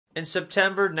In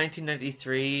September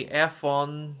 1993,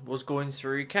 F1 was going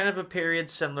through kind of a period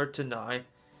similar to now.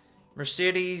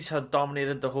 Mercedes had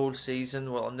dominated the whole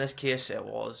season. Well, in this case, it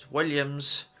was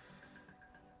Williams.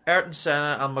 Ayrton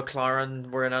Senna and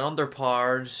McLaren were in an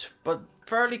underpowered but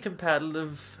fairly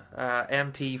competitive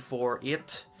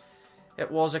MP48.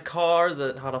 It was a car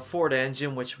that had a Ford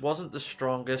engine which wasn't the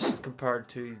strongest compared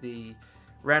to the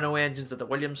Renault engines that the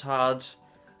Williams had.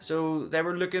 So they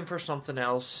were looking for something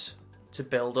else to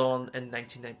build on in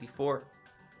 1994.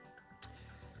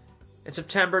 In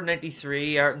September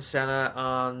 93, Ayrton Senna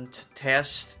and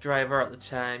test driver at the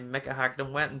time, Mika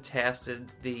Hakkinen, went and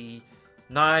tested the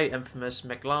now infamous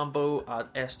McLambo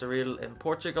at Estoril in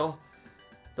Portugal.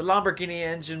 The Lamborghini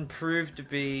engine proved to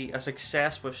be a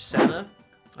success with Senna,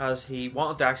 as he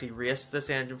wanted to actually race this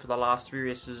engine for the last 3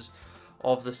 races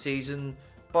of the season,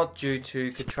 but due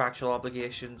to contractual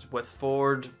obligations with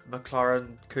Ford,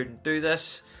 McLaren couldn't do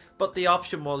this. But the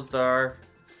option was there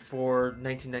for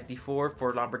 1994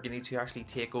 for Lamborghini to actually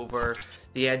take over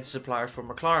the engine suppliers for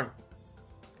McLaren.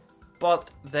 But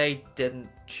they didn't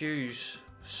choose.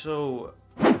 So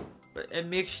it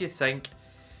makes you think,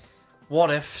 what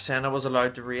if Senna was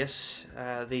allowed to race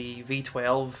the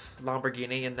V12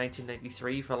 Lamborghini in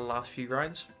 1993 for the last few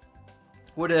rounds?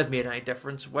 Would it have made any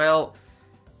difference? Well,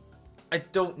 I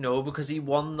don't know, because he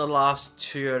won the last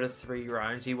 2 out of 3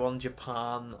 rounds. He won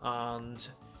Japan and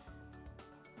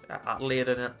Adelaide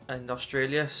in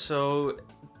Australia. So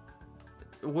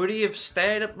would he have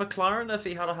stayed at McLaren if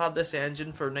he had had this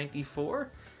engine for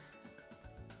 94?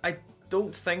 I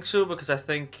don't think so, because I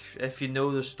think if you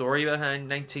know the story behind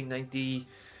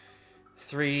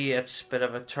 1993, it's a bit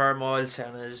of a turmoil.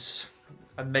 Senna's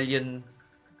 $1 million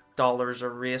a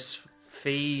race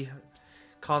fee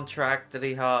contract that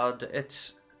he had.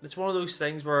 It's one of those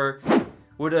things where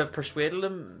would have persuaded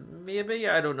him, maybe,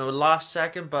 I don't know, last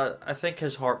second, but I think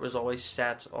his heart was always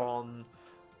set on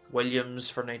Williams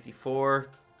for 94.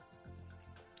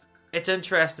 It's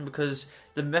interesting because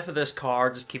the myth of this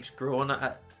car just keeps growing.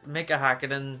 Mika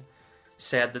Hakkinen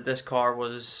said that this car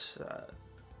was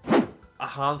a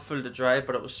handful to drive,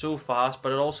 but it was so fast,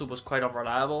 but it also was quite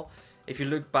unreliable. If you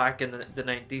look back in the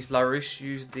 90s, LaRouche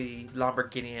used the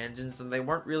Lamborghini engines and they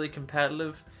weren't really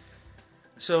competitive.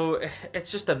 So it's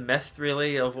just a myth,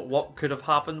 really, of what could have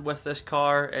happened with this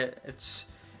car. It's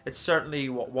certainly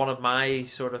one of my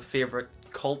sort of favourite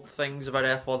cult things about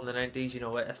F1 in the 90s. You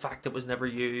know, the fact it was never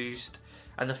used,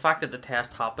 and the fact that the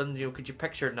test happened. You know, could you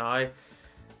picture now,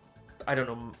 I don't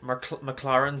know,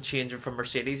 McLaren changing from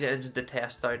Mercedes engine to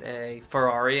test out a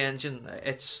Ferrari engine?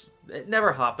 It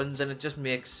never happens, and it just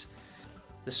makes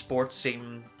the sport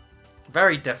seem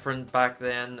very different back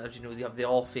then. As you know, you have the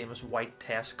all-famous white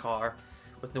test car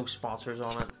with no sponsors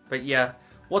on it. But yeah,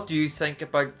 what do you think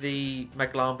about the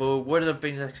McLambo? Would it have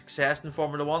been a success in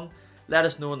Formula 1? Let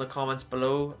us know in the comments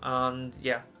below, and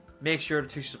yeah, make sure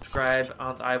to subscribe,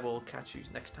 and I will catch you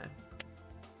next time.